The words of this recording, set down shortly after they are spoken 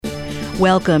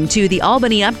Welcome to the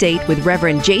Albany Update with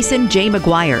Reverend Jason J.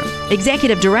 McGuire,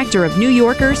 Executive Director of New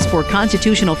Yorkers for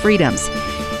Constitutional Freedoms.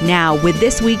 Now, with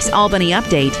this week's Albany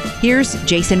Update, here's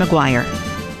Jason McGuire.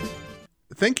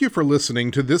 Thank you for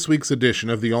listening to this week's edition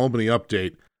of the Albany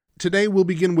Update. Today we'll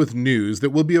begin with news that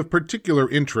will be of particular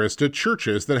interest to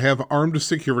churches that have armed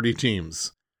security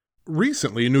teams.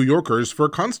 Recently, New Yorkers for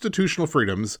Constitutional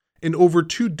Freedoms in over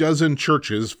 24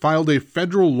 churches filed a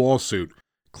federal lawsuit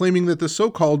claiming that the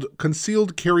so-called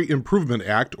Concealed Carry Improvement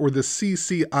Act, or the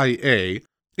CCIA,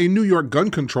 a New York gun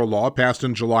control law passed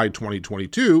in July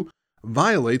 2022,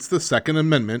 violates the Second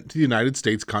Amendment to the United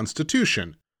States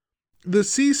Constitution. The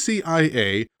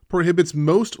CCIA prohibits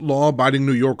most law-abiding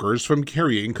New Yorkers from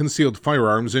carrying concealed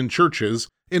firearms in churches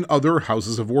and other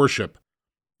houses of worship.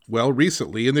 Well,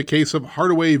 recently, in the case of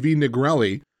Hardaway v.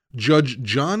 Negrelli, Judge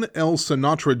John L.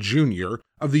 Sinatra Jr.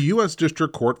 of the U.S.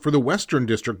 District Court for the Western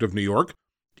District of New York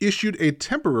issued a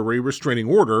temporary restraining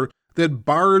order that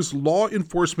bars law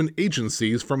enforcement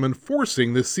agencies from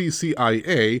enforcing the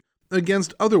CCIA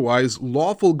against otherwise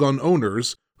lawful gun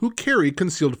owners who carry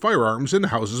concealed firearms in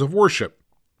houses of worship.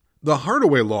 The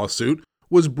Hardaway lawsuit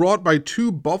was brought by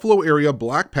two Buffalo area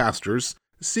black pastors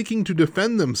seeking to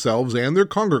defend themselves and their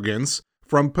congregants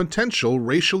from potential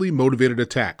racially motivated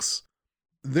attacks.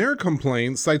 Their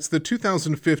complaint cites the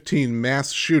 2015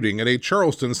 mass shooting at a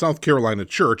Charleston, South Carolina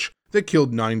church that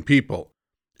killed 9 people.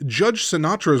 Judge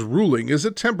Sinatra's ruling is a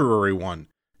temporary one.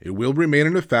 It will remain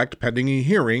in effect pending a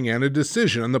hearing and a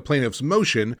decision on the plaintiff's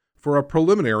motion for a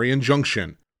preliminary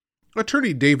injunction.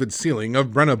 Attorney David Sealing of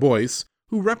Brenna Boyce,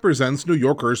 who represents New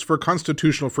Yorkers for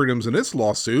Constitutional Freedoms in this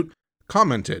lawsuit,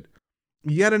 commented,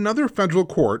 "Yet another federal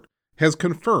court has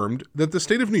confirmed that the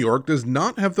state of New York does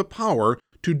not have the power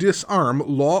to disarm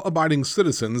law-abiding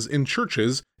citizens in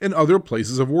churches and other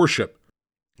places of worship."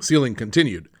 Sealing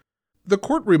continued, "The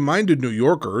court reminded New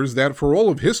Yorkers that for all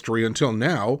of history until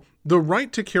now, the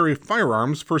right to carry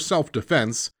firearms for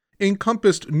self-defense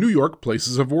encompassed New York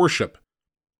places of worship.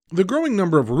 The growing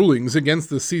number of rulings against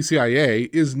the CCIA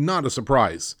is not a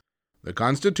surprise. The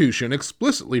Constitution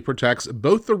explicitly protects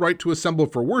both the right to assemble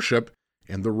for worship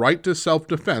and the right to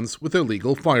self-defense with a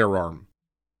legal firearm."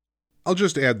 I'll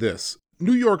just add this.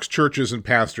 New York's churches and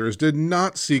pastors did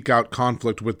not seek out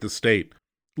conflict with the state.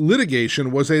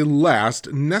 Litigation was a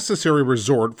last, necessary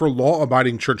resort for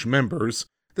law-abiding church members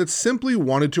that simply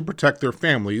wanted to protect their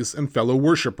families and fellow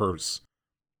worshipers.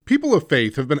 People of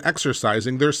faith have been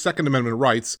exercising their Second Amendment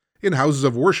rights in houses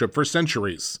of worship for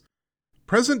centuries.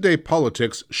 Present-day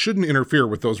politics shouldn't interfere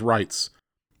with those rights.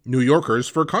 New Yorkers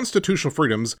for Constitutional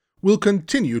Freedoms will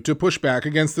continue to push back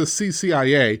against the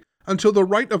CCIA until the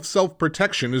right of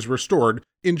self-protection is restored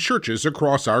in churches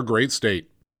across our great state.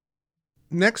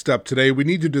 Next up today, we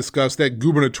need to discuss that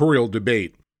gubernatorial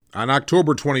debate. On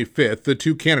October 25th, the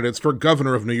two candidates for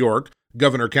governor of New York,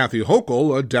 Governor Kathy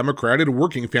Hochul, a Democrat and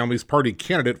Working Families Party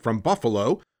candidate from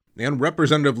Buffalo, and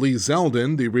Representative Lee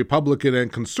Zeldin, the Republican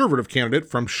and conservative candidate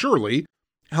from Shirley,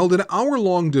 held an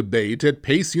hour-long debate at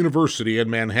Pace University in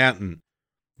Manhattan.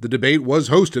 The debate was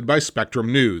hosted by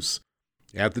Spectrum News.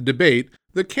 At the debate,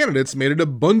 the candidates made it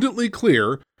abundantly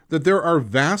clear that there are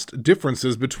vast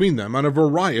differences between them on a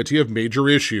variety of major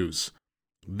issues.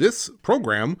 This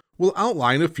program will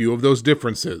outline a few of those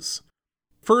differences.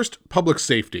 First, public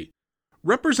safety.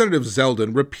 Representative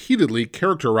Zeldin repeatedly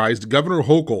characterized Governor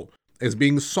Hochul as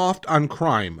being soft on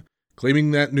crime,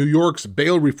 claiming that New York's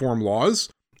bail reform laws,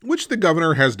 which the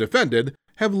governor has defended,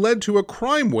 have led to a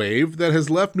crime wave that has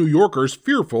left New Yorkers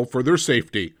fearful for their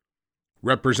safety.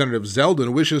 Representative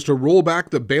Zeldin wishes to roll back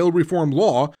the bail reform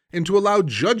law and to allow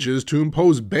judges to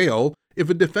impose bail if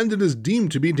a defendant is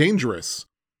deemed to be dangerous.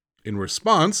 In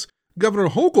response, Governor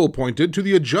Hochul pointed to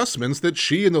the adjustments that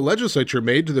she and the legislature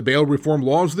made to the bail reform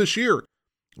laws this year.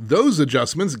 Those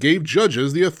adjustments gave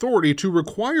judges the authority to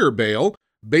require bail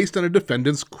based on a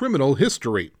defendant's criminal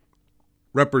history.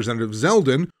 Representative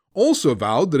Zeldin also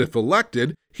vowed that if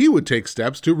elected, he would take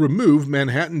steps to remove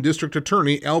Manhattan District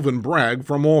Attorney Alvin Bragg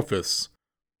from office.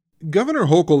 Governor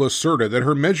Hochul asserted that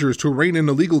her measures to rein in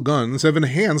illegal guns have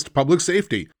enhanced public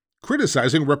safety,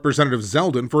 criticizing Representative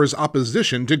Zeldin for his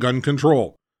opposition to gun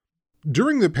control.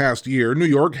 During the past year, New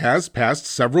York has passed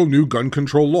several new gun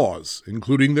control laws,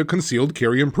 including the Concealed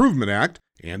Carry Improvement Act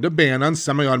and a ban on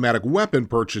semi-automatic weapon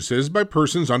purchases by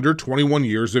persons under 21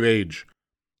 years of age.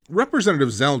 Representative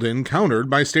Zeldin countered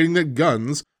by stating that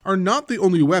guns are not the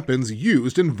only weapons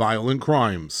used in violent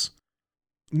crimes.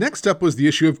 Next up was the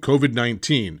issue of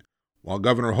COVID-19. While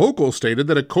Governor Hochul stated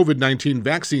that a COVID-19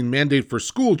 vaccine mandate for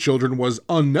school children was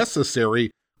unnecessary,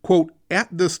 quote, at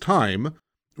this time,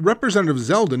 Representative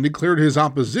Zeldin declared his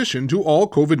opposition to all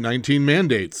COVID-19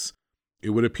 mandates. It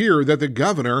would appear that the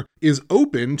governor is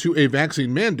open to a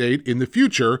vaccine mandate in the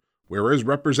future, whereas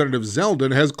Representative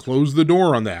Zeldin has closed the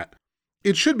door on that.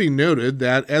 It should be noted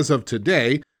that as of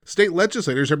today, state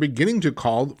legislators are beginning to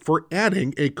call for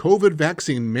adding a COVID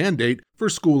vaccine mandate for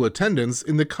school attendance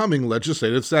in the coming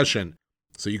legislative session.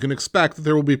 So you can expect that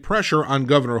there will be pressure on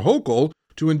Governor Hochul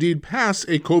to indeed pass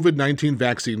a COVID-19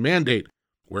 vaccine mandate,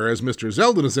 whereas Mr.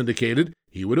 Zeldin has indicated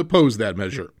he would oppose that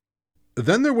measure.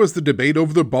 Then there was the debate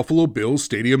over the Buffalo Bills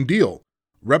stadium deal.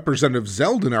 Representative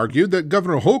Zeldin argued that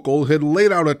Governor Hochul had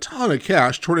laid out a ton of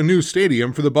cash toward a new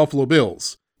stadium for the Buffalo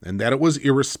Bills, and that it was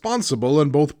irresponsible in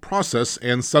both process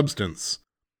and substance.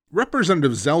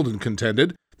 Representative Zeldin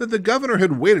contended that the governor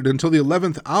had waited until the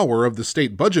 11th hour of the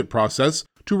state budget process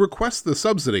to request the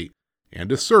subsidy,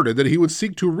 and asserted that he would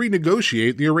seek to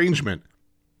renegotiate the arrangement.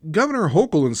 Governor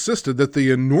Hochul insisted that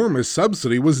the enormous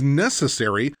subsidy was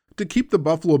necessary to keep the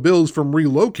Buffalo Bills from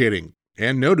relocating,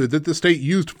 and noted that the state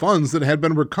used funds that had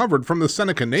been recovered from the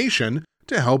Seneca Nation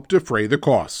to help defray the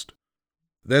cost.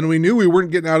 Then we knew we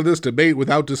weren't getting out of this debate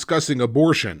without discussing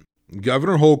abortion.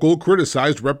 Governor Hochul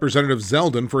criticized Representative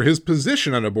Zeldin for his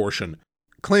position on abortion,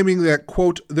 claiming that,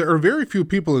 quote, there are very few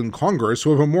people in Congress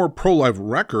who have a more pro-life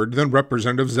record than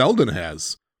Representative Zeldin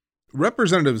has.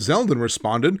 Representative Zeldin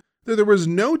responded that there was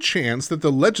no chance that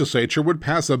the legislature would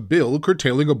pass a bill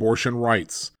curtailing abortion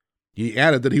rights. He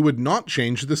added that he would not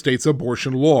change the state's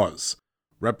abortion laws.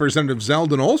 Representative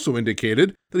Zeldin also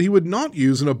indicated that he would not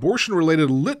use an abortion-related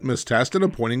litmus test in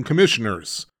appointing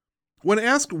commissioners. When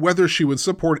asked whether she would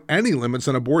support any limits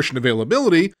on abortion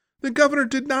availability, the governor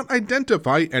did not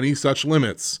identify any such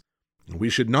limits. We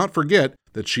should not forget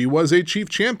that she was a chief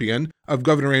champion of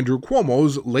Governor Andrew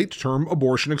Cuomo's late-term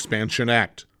Abortion Expansion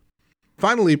Act.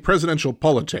 Finally, presidential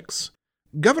politics.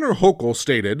 Governor Hochul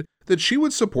stated that she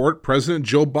would support President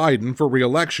Joe Biden for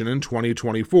re-election in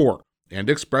 2024 and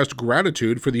expressed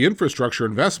gratitude for the infrastructure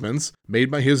investments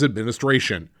made by his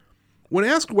administration. When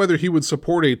asked whether he would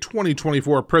support a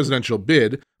 2024 presidential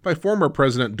bid by former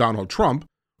President Donald Trump,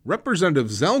 Representative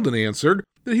Zeldin answered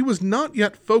that he was not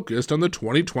yet focused on the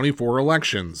 2024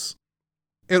 elections.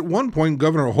 At one point,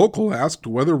 Governor Hochul asked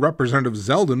whether Representative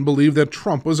Zeldin believed that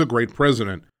Trump was a great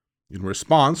president. In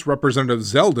response, Representative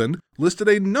Zeldin listed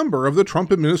a number of the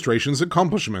Trump administration's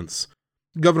accomplishments.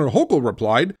 Governor Hochul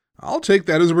replied, "I'll take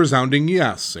that as a resounding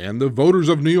yes, and the voters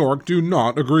of New York do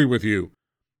not agree with you."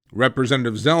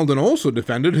 Representative Zeldin also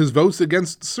defended his votes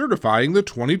against certifying the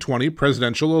 2020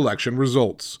 presidential election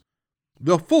results.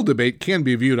 The full debate can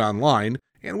be viewed online,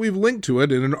 and we've linked to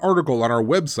it in an article on our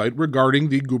website regarding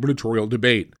the gubernatorial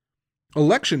debate.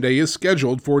 Election Day is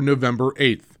scheduled for November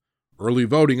 8th. Early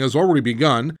voting has already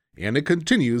begun, and it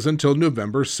continues until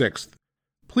November 6th.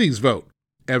 Please vote.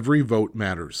 Every vote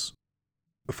matters.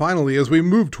 Finally, as we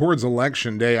move towards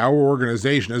Election Day, our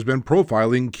organization has been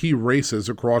profiling key races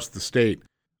across the state.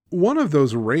 One of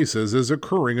those races is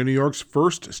occurring in New York's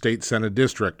 1st State Senate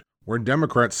District, where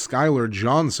Democrat Skylar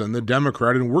Johnson, the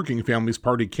Democrat and Working Families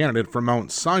Party candidate from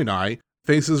Mount Sinai,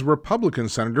 faces Republican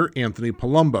Senator Anthony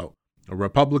Palumbo, a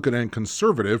Republican and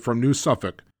conservative from New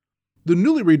Suffolk. The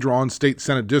newly redrawn State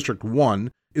Senate District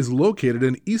 1 is located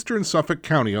in eastern Suffolk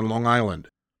County on Long Island.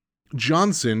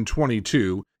 Johnson,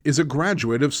 22, is a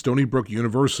graduate of Stony Brook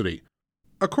University.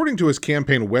 According to his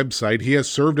campaign website, he has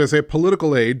served as a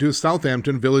political aide to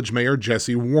Southampton Village Mayor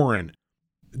Jesse Warren.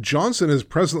 Johnson is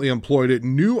presently employed at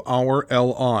New Hour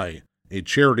LI, a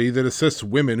charity that assists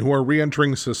women who are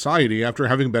re-entering society after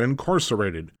having been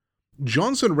incarcerated.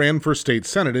 Johnson ran for state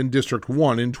senate in District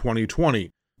 1 in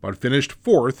 2020, but finished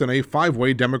 4th in a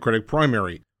 5-way Democratic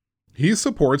primary. He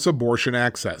supports abortion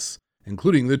access,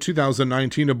 including the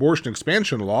 2019 abortion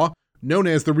expansion law known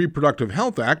as the Reproductive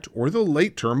Health Act or the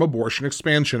Late-Term Abortion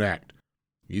Expansion Act.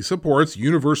 He supports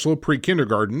universal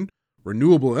pre-kindergarten,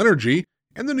 renewable energy,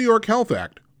 and the New York Health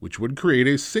Act, which would create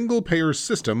a single-payer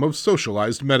system of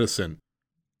socialized medicine.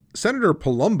 Senator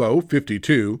Palumbo,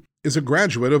 52, is a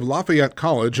graduate of Lafayette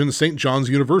College and St. John's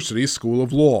University School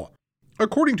of Law.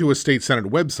 According to a state senate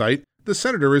website, the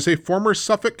senator is a former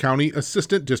Suffolk County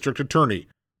Assistant District Attorney.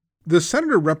 The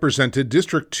senator represented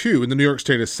District 2 in the New York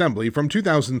State Assembly from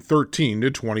 2013 to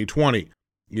 2020.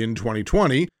 In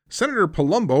 2020, Senator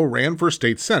Palumbo ran for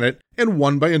state senate and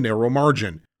won by a narrow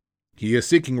margin. He is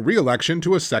seeking re-election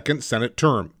to a second Senate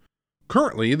term.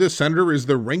 Currently, the senator is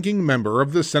the ranking member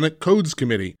of the Senate Codes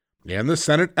Committee and the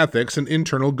Senate Ethics and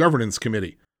Internal Governance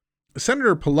Committee.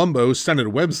 Senator Palumbo's Senate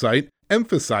website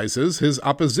emphasizes his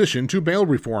opposition to bail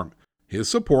reform, his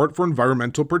support for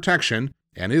environmental protection,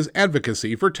 and his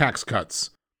advocacy for tax cuts.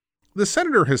 The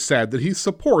senator has said that he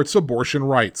supports abortion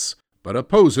rights, but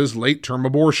opposes late-term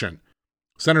abortion.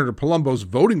 Senator Palumbo's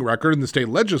voting record in the state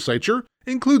legislature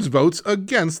includes votes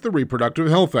against the Reproductive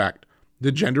Health Act,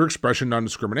 the Gender Expression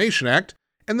Non-Discrimination Act,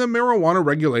 and the Marijuana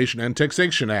Regulation and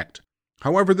Taxation Act.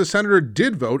 However, the senator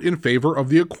did vote in favor of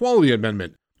the Equality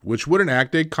Amendment, which would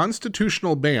enact a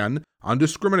constitutional ban on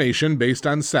discrimination based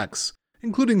on sex,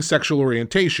 including sexual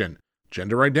orientation,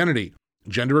 gender identity,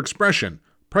 gender expression,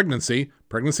 pregnancy,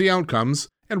 pregnancy outcomes,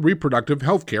 and reproductive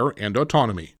health care and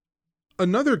autonomy.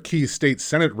 Another key state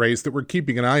Senate race that we're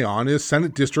keeping an eye on is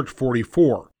Senate District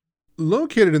 44.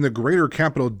 Located in the Greater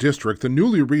Capital District, the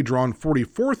newly redrawn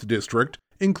 44th District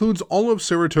includes all of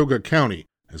Saratoga County,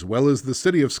 as well as the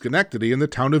city of Schenectady and the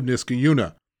town of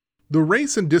Niskayuna. The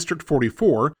race in District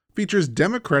 44 features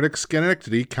Democratic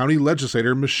Schenectady County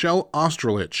Legislator Michelle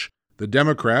Osterlich, the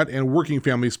Democrat and Working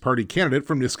Families Party candidate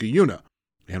from Niskayuna,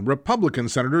 and Republican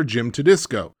Senator Jim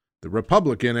Tedisco, the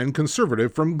Republican and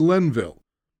conservative from Glenville.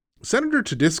 Senator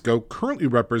Tedisco currently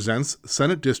represents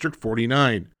Senate District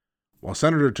 49. While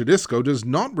Senator Tedisco does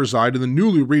not reside in the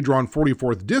newly redrawn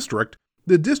 44th District,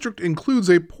 the district includes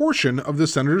a portion of the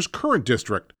senator's current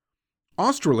district.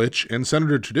 Osterlich and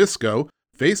Senator Tedisco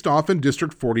faced off in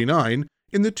District 49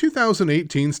 in the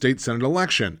 2018 state Senate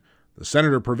election. The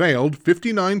senator prevailed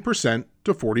 59%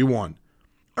 to 41%.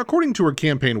 According to her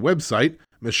campaign website,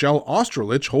 Michelle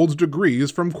Osterlich holds degrees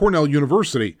from Cornell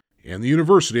University and the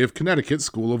University of Connecticut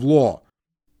School of Law.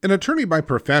 An attorney by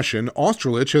profession,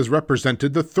 Osterlich has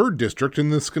represented the 3rd District in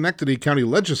the Schenectady County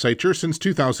Legislature since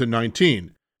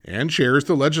 2019 and chairs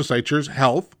the legislature's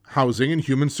Health, Housing, and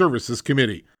Human Services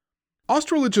Committee.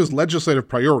 Osterlich's legislative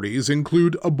priorities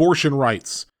include abortion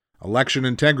rights, election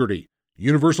integrity,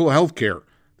 universal health care,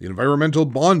 the Environmental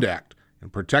Bond Act,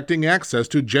 and protecting access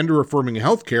to gender-affirming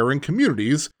health care in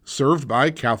communities served by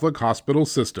Catholic hospital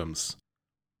systems.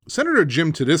 Senator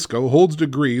Jim Tedisco holds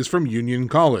degrees from Union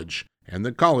College and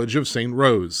the College of St.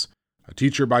 Rose. A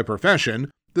teacher by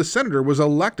profession, the senator was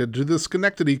elected to the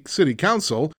Schenectady City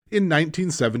Council in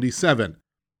 1977.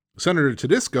 Senator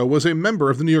Tedisco was a member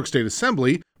of the New York State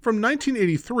Assembly from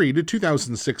 1983 to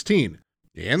 2016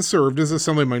 and served as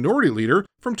Assembly Minority Leader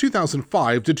from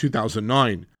 2005 to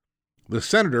 2009. The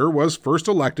senator was first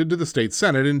elected to the state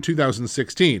Senate in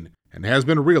 2016 and has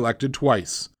been re-elected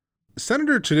twice.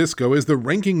 Senator Tedisco is the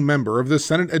ranking member of the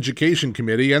Senate Education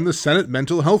Committee and the Senate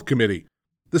Mental Health Committee.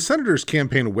 The senator's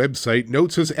campaign website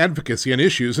notes his advocacy on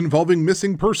issues involving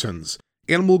missing persons,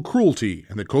 animal cruelty,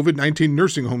 and the COVID-19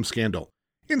 nursing home scandal,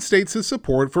 and states his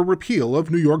support for repeal of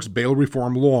New York's bail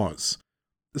reform laws.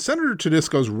 Senator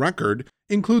Tedisco's record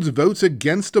includes votes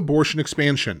against abortion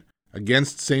expansion,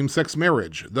 against same-sex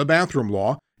marriage, the bathroom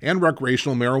law, and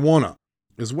recreational marijuana,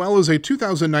 as well as a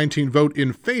 2019 vote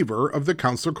in favor of the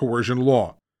counselor coercion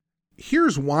law.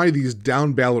 Here's why these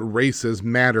down-ballot races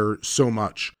matter so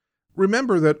much.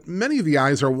 Remember that many of the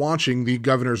eyes are watching the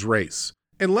governor's race,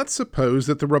 and let's suppose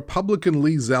that the Republican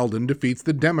Lee Zeldin defeats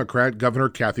the Democrat Governor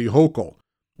Kathy Hochul.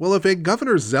 Well, if a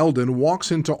Governor Zeldin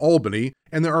walks into Albany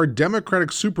and there are Democratic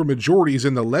supermajorities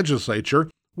in the legislature,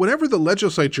 whenever the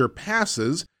legislature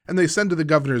passes and they send to the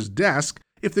governor's desk,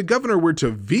 if the governor were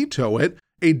to veto it,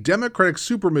 a Democratic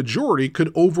supermajority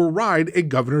could override a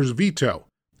governor's veto.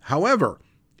 However,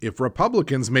 if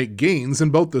Republicans make gains in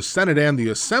both the Senate and the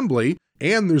Assembly,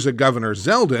 and there's a Governor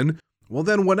Zeldin, well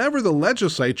then whenever the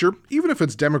legislature, even if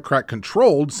it's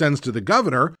Democrat-controlled, sends to the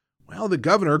governor, well, the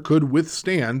governor could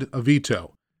withstand a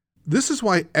veto. This is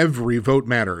why every vote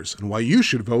matters, and why you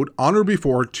should vote on or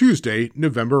before Tuesday,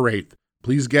 November 8th.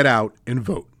 Please get out and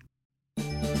vote.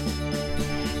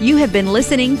 You have been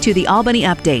listening to the Albany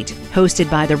Update,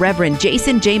 hosted by the Reverend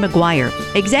Jason J. McGuire,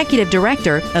 Executive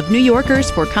Director of New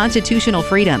Yorkers for Constitutional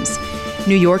Freedoms.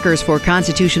 New Yorkers for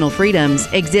Constitutional Freedoms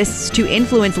exists to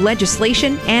influence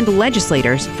legislation and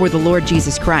legislators for the Lord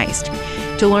Jesus Christ.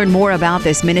 To learn more about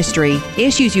this ministry,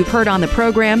 issues you've heard on the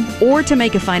program, or to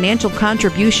make a financial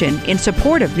contribution in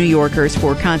support of New Yorkers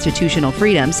for Constitutional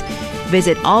Freedoms,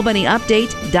 visit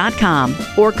albanyupdate.com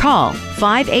or call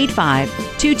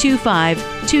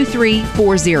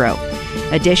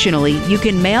 585-225-2340. Additionally, you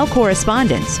can mail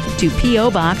correspondence to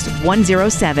P.O. Box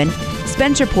 107,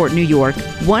 Spencerport, New York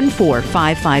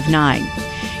 14559.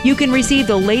 You can receive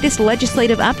the latest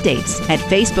legislative updates at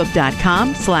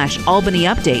facebook.com/Albany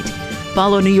Update.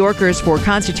 Follow New Yorkers for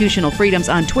Constitutional Freedoms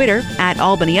on Twitter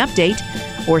 @Albany Update,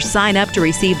 or sign up to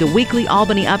receive the weekly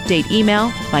Albany Update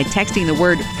email by texting the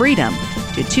word FREEDOM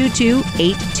to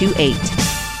 22828.